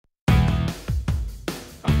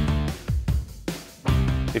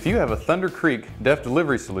If you have a Thunder Creek DEF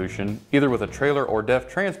delivery solution, either with a trailer or DEF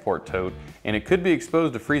transport tote, and it could be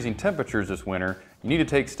exposed to freezing temperatures this winter, you need to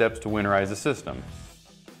take steps to winterize the system.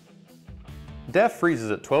 DEF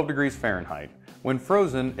freezes at 12 degrees Fahrenheit. When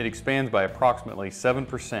frozen, it expands by approximately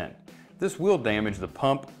 7%. This will damage the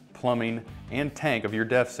pump, plumbing, and tank of your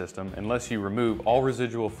DEF system unless you remove all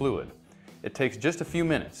residual fluid. It takes just a few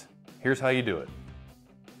minutes. Here's how you do it.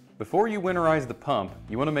 Before you winterize the pump,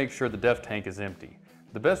 you want to make sure the DEF tank is empty.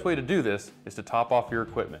 The best way to do this is to top off your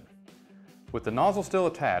equipment. With the nozzle still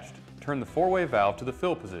attached, turn the four-way valve to the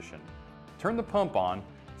fill position. Turn the pump on,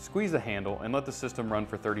 squeeze the handle, and let the system run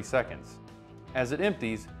for 30 seconds. As it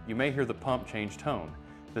empties, you may hear the pump change tone.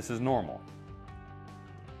 This is normal.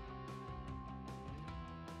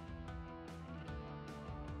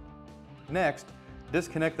 Next,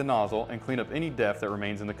 disconnect the nozzle and clean up any DEF that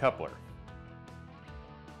remains in the coupler.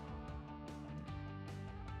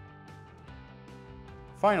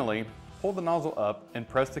 Finally, pull the nozzle up and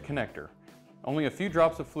press the connector. Only a few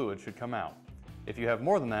drops of fluid should come out. If you have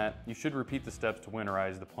more than that, you should repeat the steps to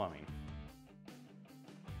winterize the plumbing.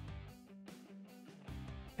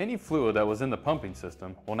 Any fluid that was in the pumping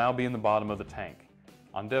system will now be in the bottom of the tank.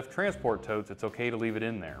 On DEF transport totes, it's okay to leave it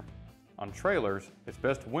in there. On trailers, it's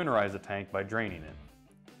best to winterize the tank by draining it.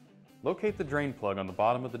 Locate the drain plug on the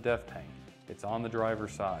bottom of the DEF tank. It's on the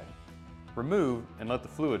driver's side. Remove and let the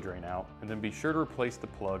fluid drain out, and then be sure to replace the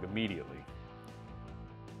plug immediately.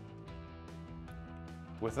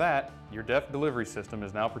 With that, your DEF delivery system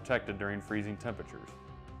is now protected during freezing temperatures.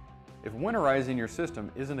 If winterizing your system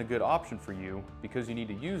isn't a good option for you because you need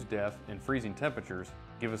to use DEF in freezing temperatures,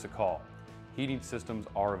 give us a call. Heating systems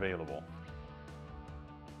are available.